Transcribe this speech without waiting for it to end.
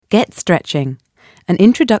Get Stretching, an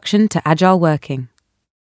introduction to agile working.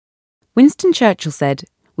 Winston Churchill said,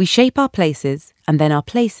 "We shape our places, and then our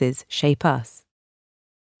places shape us."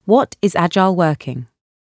 What is agile working?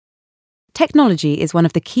 Technology is one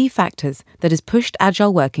of the key factors that has pushed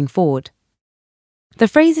agile working forward. The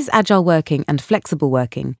phrases agile working and flexible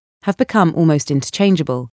working have become almost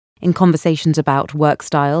interchangeable in conversations about work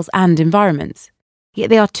styles and environments, yet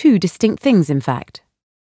they are two distinct things in fact.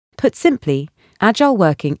 Put simply, agile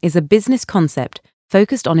working is a business concept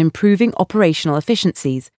focused on improving operational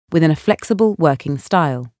efficiencies within a flexible working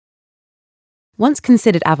style. Once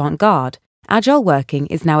considered avant-garde, agile working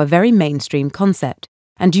is now a very mainstream concept,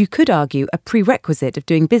 and you could argue a prerequisite of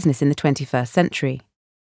doing business in the 21st century.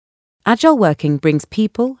 Agile working brings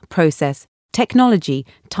people, process, technology,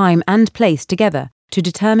 time and place together to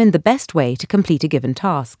determine the best way to complete a given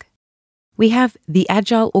task. We have the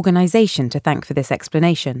Agile organization to thank for this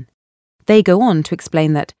explanation. They go on to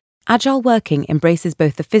explain that agile working embraces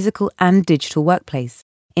both the physical and digital workplace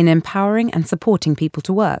in empowering and supporting people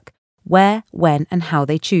to work, where, when and how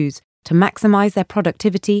they choose, to maximize their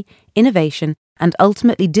productivity, innovation and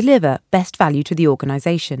ultimately deliver best value to the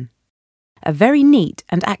organization. A very neat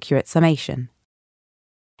and accurate summation.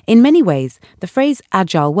 In many ways, the phrase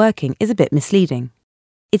agile working is a bit misleading.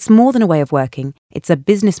 It's more than a way of working, it's a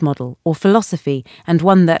business model or philosophy, and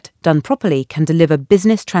one that, done properly, can deliver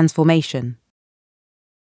business transformation.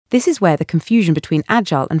 This is where the confusion between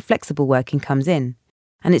agile and flexible working comes in,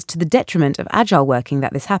 and it's to the detriment of agile working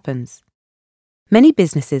that this happens. Many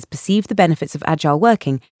businesses perceive the benefits of agile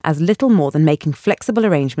working as little more than making flexible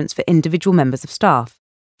arrangements for individual members of staff,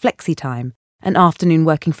 flexi time, and afternoon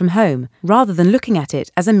working from home, rather than looking at it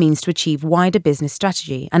as a means to achieve wider business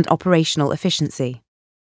strategy and operational efficiency.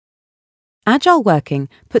 Agile working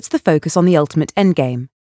puts the focus on the ultimate endgame,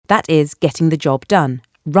 that is, getting the job done,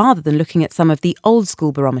 rather than looking at some of the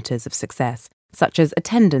old-school barometers of success, such as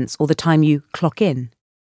attendance or the time you clock in.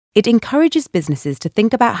 It encourages businesses to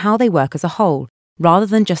think about how they work as a whole, rather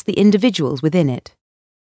than just the individuals within it.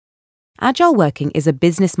 Agile working is a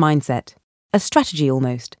business mindset, a strategy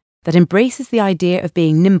almost, that embraces the idea of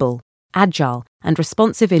being nimble, agile, and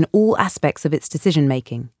responsive in all aspects of its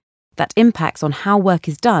decision-making, that impacts on how work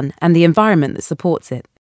is done and the environment that supports it.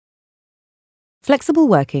 Flexible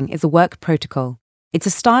working is a work protocol. It's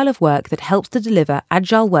a style of work that helps to deliver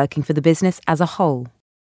agile working for the business as a whole.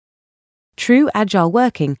 True agile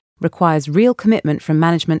working requires real commitment from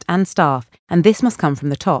management and staff, and this must come from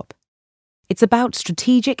the top. It's about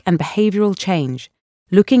strategic and behavioural change,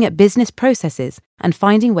 looking at business processes and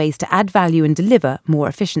finding ways to add value and deliver more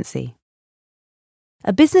efficiency.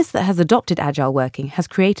 A business that has adopted agile working has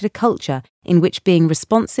created a culture in which being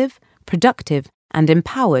responsive, productive, and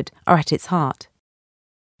empowered are at its heart.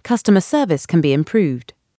 Customer service can be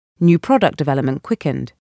improved, new product development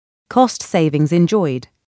quickened, cost savings enjoyed,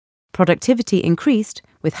 productivity increased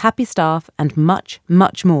with happy staff, and much,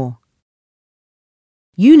 much more.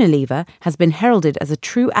 Unilever has been heralded as a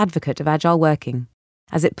true advocate of agile working,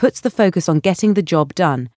 as it puts the focus on getting the job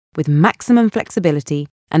done with maximum flexibility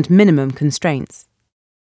and minimum constraints.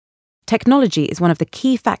 Technology is one of the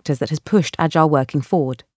key factors that has pushed agile working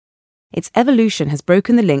forward. Its evolution has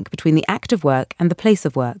broken the link between the act of work and the place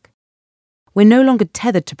of work. We're no longer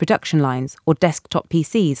tethered to production lines or desktop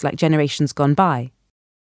PCs like generations gone by.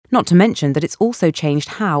 Not to mention that it's also changed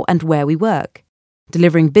how and where we work,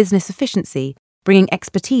 delivering business efficiency, bringing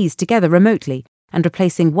expertise together remotely, and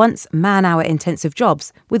replacing once man-hour intensive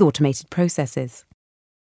jobs with automated processes.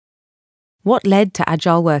 What led to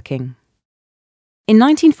agile working? In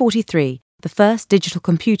 1943, the first digital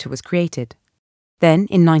computer was created. Then,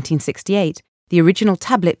 in 1968, the original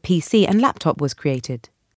tablet PC and laptop was created.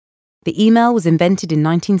 The email was invented in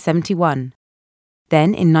 1971.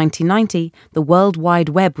 Then, in 1990, the World Wide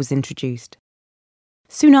Web was introduced.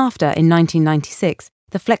 Soon after, in 1996,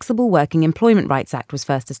 the Flexible Working Employment Rights Act was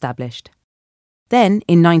first established. Then,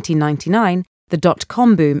 in 1999, the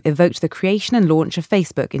dot-com boom evoked the creation and launch of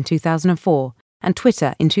Facebook in 2004 and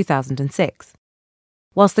Twitter in 2006.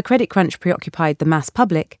 Whilst the credit crunch preoccupied the mass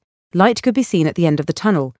public, light could be seen at the end of the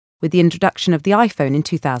tunnel with the introduction of the iPhone in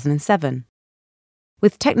 2007.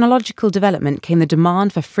 With technological development came the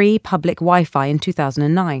demand for free public Wi-Fi in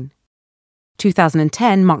 2009.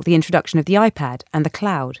 2010 marked the introduction of the iPad and the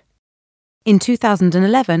cloud. In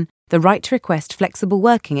 2011, the right to request flexible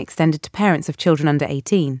working extended to parents of children under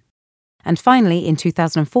 18. And finally, in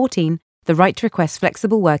 2014, the right to request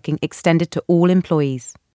flexible working extended to all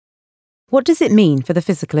employees. What does it mean for the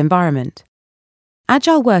physical environment?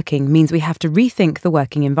 Agile working means we have to rethink the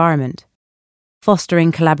working environment,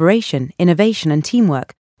 fostering collaboration, innovation and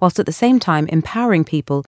teamwork, whilst at the same time empowering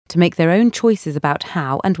people to make their own choices about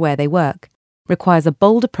how and where they work, requires a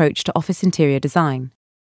bold approach to office interior design.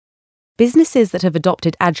 Businesses that have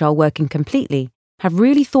adopted agile working completely have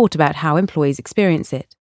really thought about how employees experience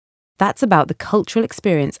it. That's about the cultural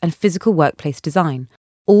experience and physical workplace design,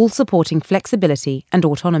 all supporting flexibility and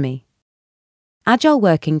autonomy. Agile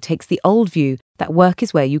working takes the old view that work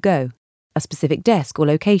is where you go, a specific desk or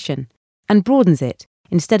location, and broadens it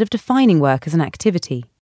instead of defining work as an activity.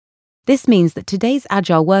 This means that today's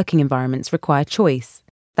agile working environments require choice,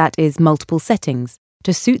 that is, multiple settings,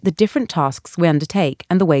 to suit the different tasks we undertake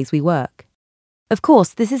and the ways we work. Of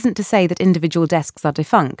course, this isn't to say that individual desks are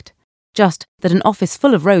defunct, just that an office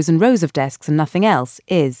full of rows and rows of desks and nothing else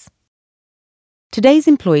is. Today's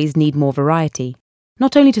employees need more variety,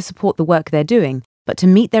 not only to support the work they're doing, but to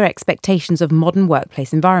meet their expectations of modern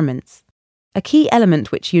workplace environments. A key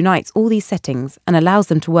element which unites all these settings and allows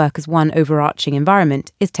them to work as one overarching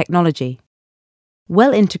environment is technology.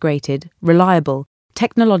 Well-integrated, reliable,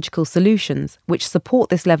 technological solutions which support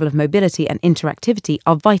this level of mobility and interactivity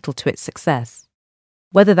are vital to its success.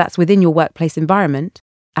 Whether that's within your workplace environment,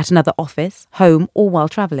 at another office, home, or while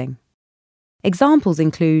travelling. Examples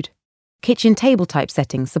include kitchen table type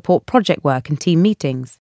settings support project work and team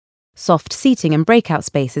meetings. Soft seating and breakout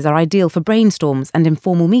spaces are ideal for brainstorms and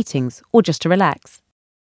informal meetings, or just to relax.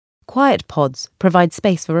 Quiet pods provide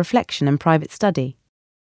space for reflection and private study.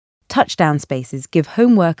 Touchdown spaces give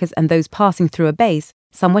home workers and those passing through a base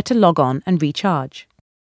somewhere to log on and recharge.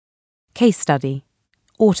 Case study: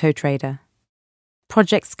 Auto Trader.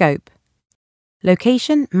 Project scope: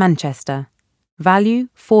 location Manchester. Value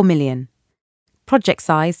 4 million. Project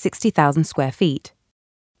size 60,000 square feet.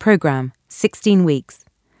 Program 16 weeks.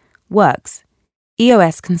 Works: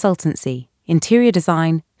 EOS consultancy, interior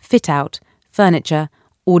design, fit-out, furniture,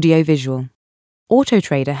 audio-visual. Auto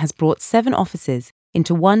Trader has brought 7 offices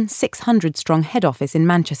into one 600-strong head office in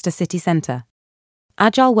Manchester city centre.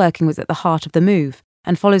 Agile working was at the heart of the move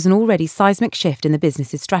and follows an already seismic shift in the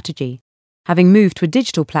business's strategy, having moved to a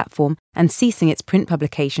digital platform and ceasing its print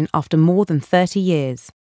publication after more than 30 years.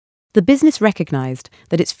 The business recognised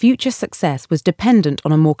that its future success was dependent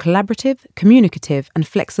on a more collaborative, communicative and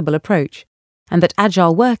flexible approach, and that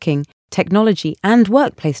agile working, technology and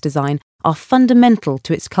workplace design are fundamental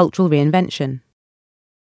to its cultural reinvention.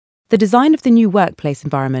 The design of the new workplace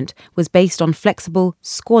environment was based on flexible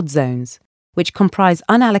squad zones, which comprise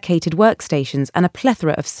unallocated workstations and a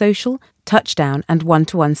plethora of social, touchdown and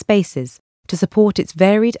one-to-one spaces to support its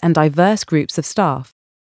varied and diverse groups of staff.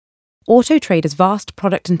 Auto Trader's vast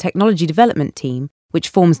product and technology development team, which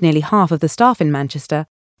forms nearly half of the staff in Manchester,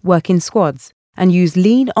 work in squads and use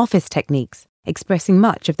lean office techniques, expressing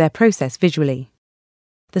much of their process visually.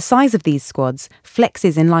 The size of these squads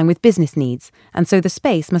flexes in line with business needs, and so the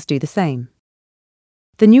space must do the same.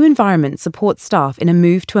 The new environment supports staff in a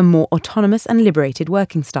move to a more autonomous and liberated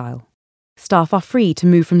working style. Staff are free to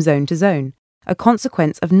move from zone to zone, a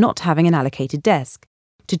consequence of not having an allocated desk,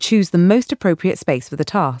 to choose the most appropriate space for the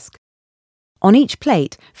task. On each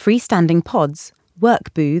plate, freestanding pods,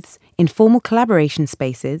 work booths, informal collaboration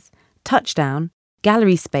spaces, touchdown,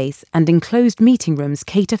 gallery space and enclosed meeting rooms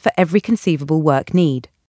cater for every conceivable work need.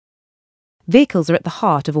 Vehicles are at the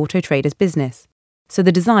heart of Auto Trader's business, so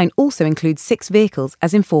the design also includes 6 vehicles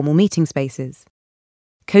as informal meeting spaces.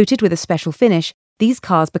 Coated with a special finish, these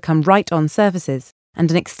cars become right-on surfaces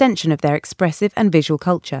and an extension of their expressive and visual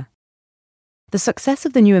culture. The success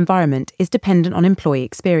of the new environment is dependent on employee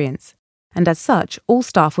experience, and as such, all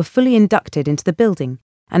staff were fully inducted into the building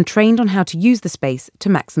and trained on how to use the space to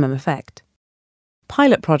maximum effect.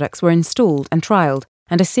 Pilot products were installed and trialled,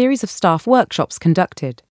 and a series of staff workshops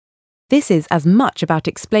conducted. This is as much about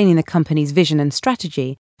explaining the company's vision and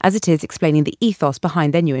strategy as it is explaining the ethos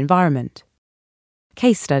behind their new environment.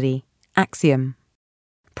 Case study: Axiom.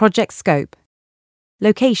 Project scope: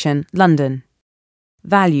 location London.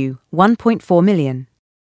 Value 1.4 million.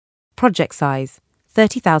 Project size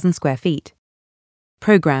 30,000 square feet.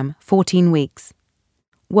 Program 14 weeks.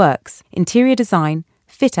 Works: interior design,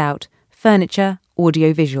 fit-out, furniture,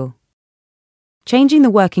 audio-visual. Changing the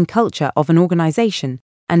working culture of an organisation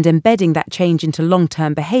and embedding that change into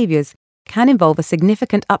long-term behaviours can involve a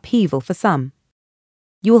significant upheaval for some.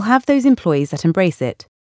 You will have those employees that embrace it,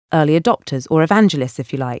 early adopters or evangelists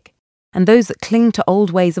if you like, and those that cling to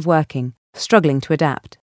old ways of working, struggling to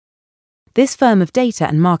adapt. This firm of data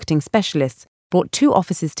and marketing specialists brought 2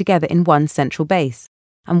 offices together in one central base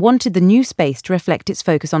and wanted the new space to reflect its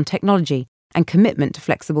focus on technology and commitment to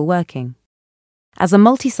flexible working. As a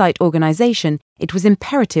multi-site organisation, it was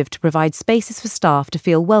imperative to provide spaces for staff to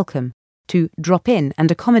feel welcome, to drop in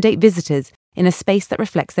and accommodate visitors in a space that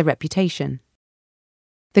reflects their reputation.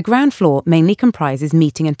 The ground floor mainly comprises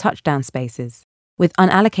meeting and touchdown spaces, with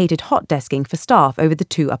unallocated hot desking for staff over the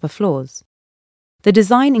 2 upper floors. The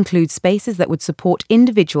design includes spaces that would support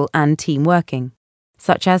individual and team working,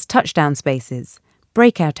 such as touchdown spaces,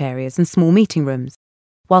 breakout areas and small meeting rooms,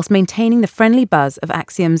 whilst maintaining the friendly buzz of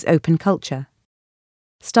Axiom's open culture.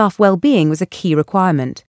 Staff well-being was a key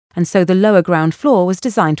requirement, and so the lower ground floor was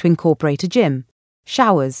designed to incorporate a gym,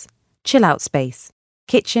 showers, chill-out space,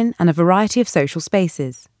 kitchen and a variety of social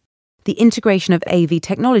spaces. The integration of AV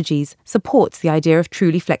technologies supports the idea of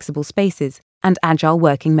truly flexible spaces and agile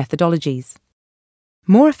working methodologies.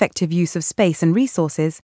 More effective use of space and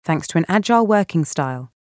resources, thanks to an agile working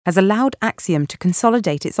style, has allowed Axiom to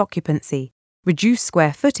consolidate its occupancy, reduce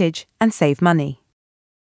square footage, and save money.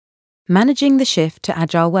 Managing the shift to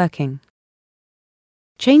agile working.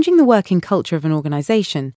 Changing the working culture of an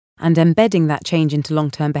organisation and embedding that change into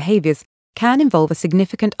long-term behaviours can involve a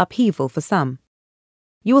significant upheaval for some.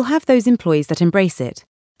 You will have those employees that embrace it,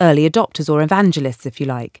 early adopters or evangelists if you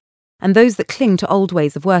like, and those that cling to old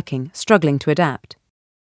ways of working, struggling to adapt.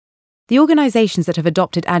 The organisations that have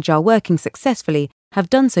adopted agile working successfully have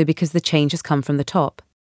done so because the change has come from the top.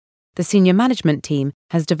 The senior management team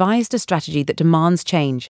has devised a strategy that demands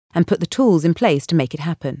change and put the tools in place to make it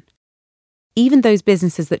happen. Even those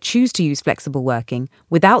businesses that choose to use flexible working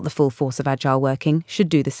without the full force of agile working should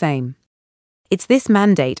do the same. It's this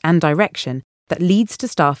mandate and direction that leads to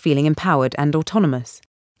staff feeling empowered and autonomous,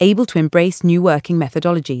 able to embrace new working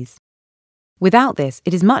methodologies. Without this,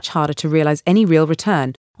 it is much harder to realise any real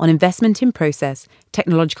return on investment in process,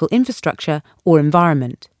 technological infrastructure, or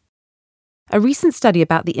environment. A recent study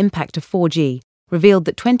about the impact of 4G revealed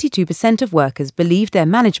that 22% of workers believed their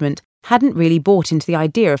management hadn't really bought into the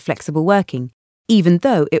idea of flexible working, even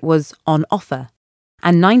though it was on offer,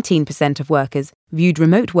 and 19% of workers viewed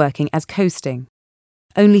remote working as coasting.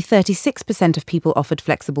 Only 36% of people offered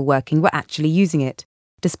flexible working were actually using it,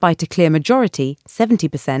 despite a clear majority,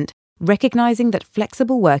 70%, recognising that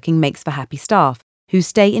flexible working makes for happy staff who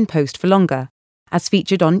stay in post for longer, as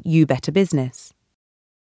featured on You Better Business.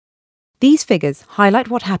 These figures highlight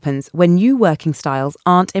what happens when new working styles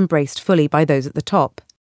aren't embraced fully by those at the top.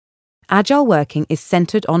 Agile working is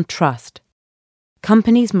centred on trust.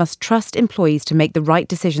 Companies must trust employees to make the right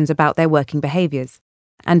decisions about their working behaviours,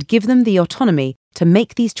 and give them the autonomy to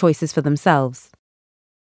make these choices for themselves.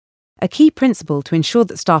 A key principle to ensure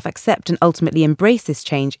that staff accept and ultimately embrace this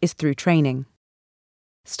change is through training.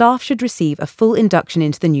 Staff should receive a full induction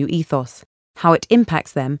into the new ethos, how it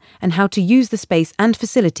impacts them, and how to use the space and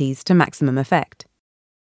facilities to maximum effect.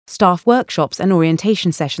 Staff workshops and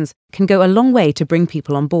orientation sessions can go a long way to bring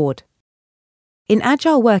people on board. In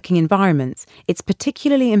agile working environments, it's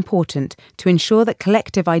particularly important to ensure that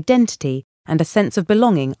collective identity and a sense of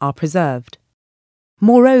belonging are preserved.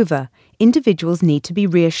 Moreover, individuals need to be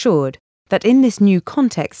reassured that in this new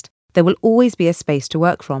context there will always be a space to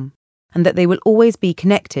work from, and that they will always be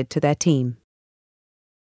connected to their team.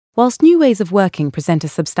 Whilst new ways of working present a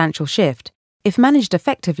substantial shift, if managed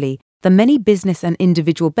effectively, the many business and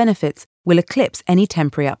individual benefits will eclipse any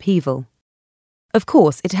temporary upheaval. Of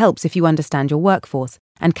course, it helps if you understand your workforce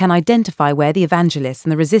and can identify where the evangelists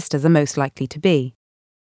and the resistors are most likely to be.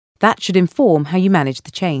 That should inform how you manage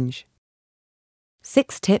the change.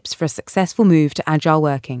 6 tips for a successful move to agile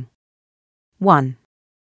working. 1.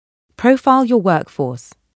 Profile your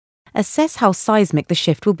workforce. Assess how seismic the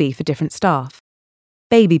shift will be for different staff.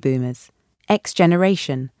 Baby boomers, X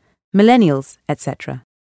generation, millennials, etc.,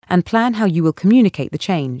 and plan how you will communicate the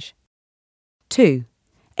change. 2.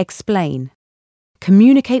 Explain.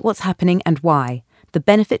 Communicate what's happening and why, the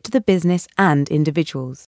benefit to the business and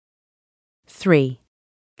individuals. 3.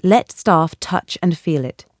 Let staff touch and feel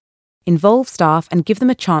it. Involve staff and give them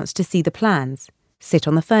a chance to see the plans, sit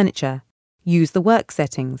on the furniture, use the work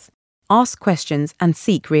settings, ask questions and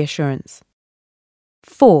seek reassurance.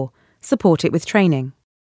 4. Support it with training.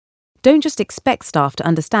 Don't just expect staff to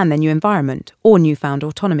understand their new environment or newfound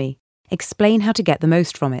autonomy. Explain how to get the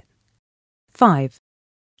most from it. 5.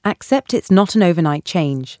 Accept it's not an overnight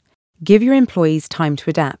change. Give your employees time to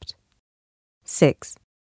adapt. 6.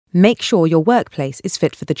 Make sure your workplace is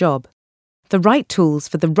fit for the job. The right tools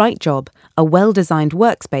for the right job, a well-designed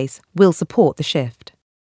workspace, will support the shift.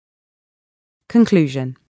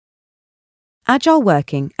 Conclusion. Agile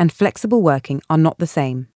working and flexible working are not the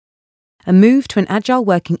same. A move to an agile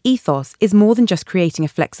working ethos is more than just creating a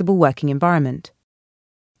flexible working environment.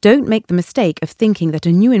 Don't make the mistake of thinking that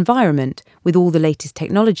a new environment, with all the latest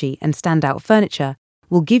technology and standout furniture,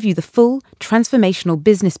 will give you the full, transformational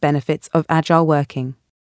business benefits of agile working.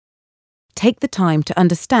 Take the time to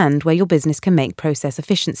understand where your business can make process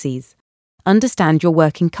efficiencies, understand your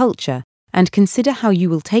working culture, and consider how you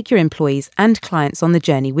will take your employees and clients on the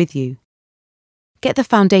journey with you. Get the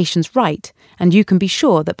foundations right, and you can be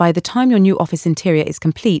sure that by the time your new office interior is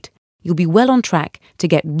complete, you'll be well on track to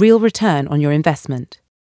get real return on your investment.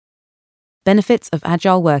 Benefits of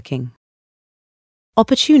agile working.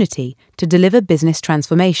 Opportunity to deliver business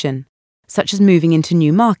transformation, such as moving into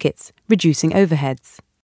new markets, reducing overheads.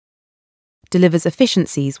 Delivers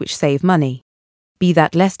efficiencies which save money, be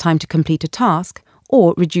that less time to complete a task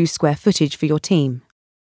or reduce square footage for your team.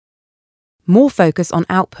 More focus on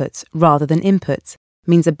outputs rather than inputs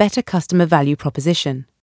means a better customer value proposition.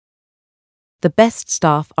 The best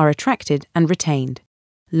staff are attracted and retained.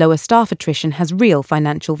 Lower staff attrition has real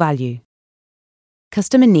financial value.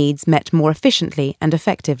 Customer needs met more efficiently and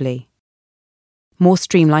effectively. More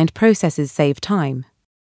streamlined processes save time.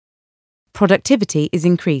 Productivity is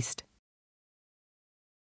increased.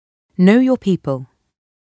 Know your people.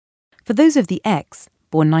 For those of the X,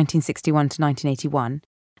 born 1961 to 1981,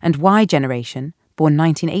 and Y generation, born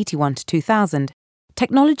 1981 to 2000,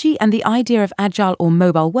 technology and the idea of agile or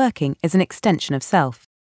mobile working is an extension of self.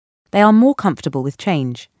 They are more comfortable with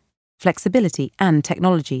change, flexibility and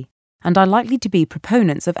technology, and are likely to be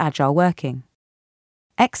proponents of agile working.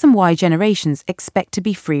 X and Y generations expect to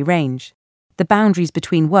be free range. The boundaries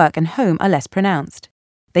between work and home are less pronounced.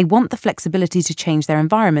 They want the flexibility to change their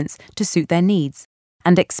environments to suit their needs,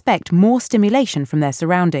 and expect more stimulation from their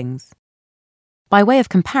surroundings. By way of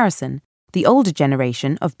comparison, the older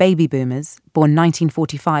generation of baby boomers, born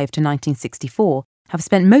 1945 to 1964, have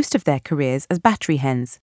spent most of their careers as battery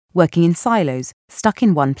hens, working in silos, stuck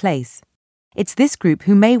in one place. It's this group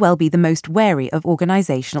who may well be the most wary of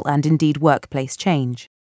organisational and indeed workplace change.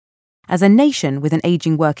 As a nation with an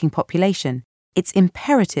ageing working population, it's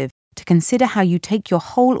imperative to consider how you take your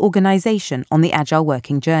whole organisation on the agile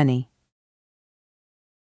working journey.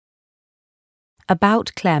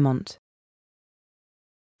 About Claremont.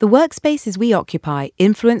 The workspaces we occupy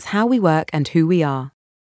influence how we work and who we are.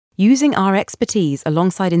 Using our expertise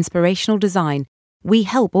alongside inspirational design, we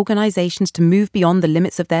help organisations to move beyond the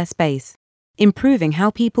limits of their space, improving how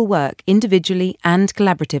people work individually and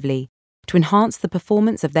collaboratively to enhance the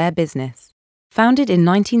performance of their business. Founded in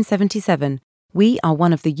 1977, we are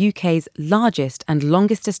one of the UK's largest and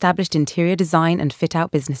longest established interior design and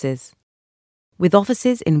fit-out businesses. With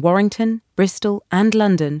offices in Warrington, Bristol and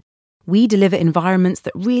London, we deliver environments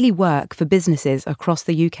that really work for businesses across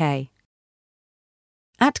the UK.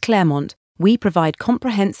 At Claremont, we provide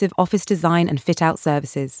comprehensive office design and fit-out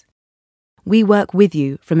services. We work with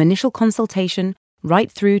you from initial consultation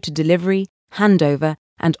right through to delivery, handover,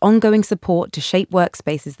 and ongoing support to shape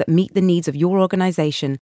workspaces that meet the needs of your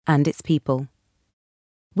organisation and its people.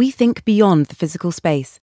 We think beyond the physical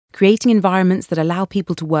space, creating environments that allow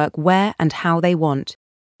people to work where and how they want,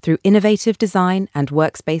 through innovative design and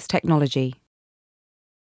workspace technology.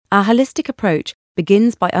 Our holistic approach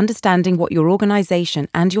begins by understanding what your organisation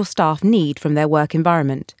and your staff need from their work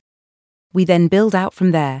environment. We then build out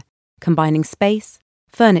from there, combining space,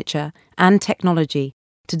 furniture, and technology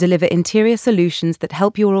to deliver interior solutions that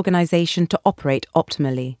help your organisation to operate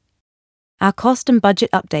optimally. Our cost and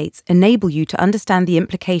budget updates enable you to understand the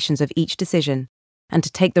implications of each decision and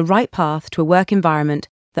to take the right path to a work environment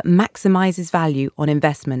that maximises value on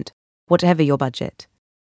investment, whatever your budget.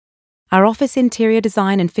 Our office interior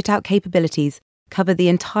design and fit-out capabilities cover the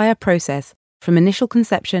entire process from initial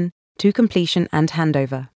conception to completion and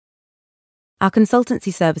handover. Our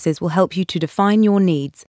consultancy services will help you to define your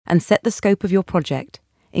needs and set the scope of your project,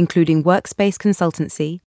 including workspace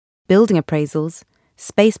consultancy, building appraisals,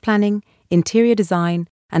 space planning, interior design,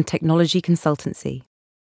 and technology consultancy.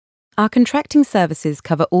 Our contracting services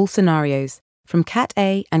cover all scenarios, from Cat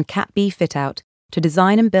A and Cat B fit-out to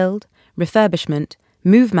design and build, refurbishment,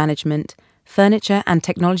 move management, furniture and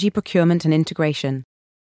technology procurement and integration.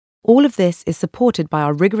 All of this is supported by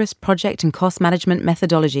our rigorous project and cost management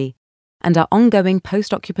methodology and our ongoing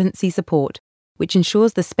post-occupancy support, which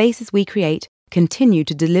ensures the spaces we create continue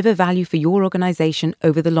to deliver value for your organisation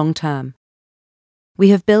over the long term. We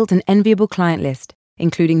have built an enviable client list,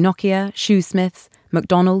 including Nokia, Shoesmiths,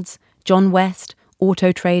 McDonald's, John West,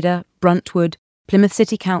 Auto Trader, Bruntwood, Plymouth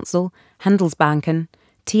City Council, Handelsbanken,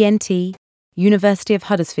 TNT, University of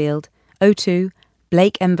Huddersfield, O2,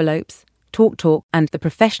 Blake Envelopes, TalkTalk, and the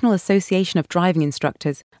Professional Association of Driving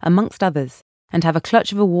Instructors, amongst others, and have a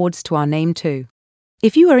clutch of awards to our name too.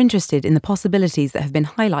 If you are interested in the possibilities that have been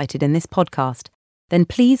highlighted in this podcast, then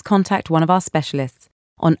please contact one of our specialists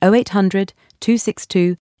on 0800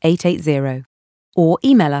 262 880 or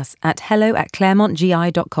email us at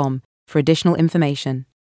hello@claremontgi.com for additional information.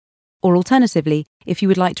 Or alternatively, if you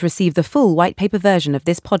would like to receive the full white paper version of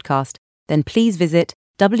this podcast, then please visit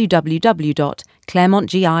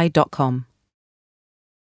www.claremontgi.com.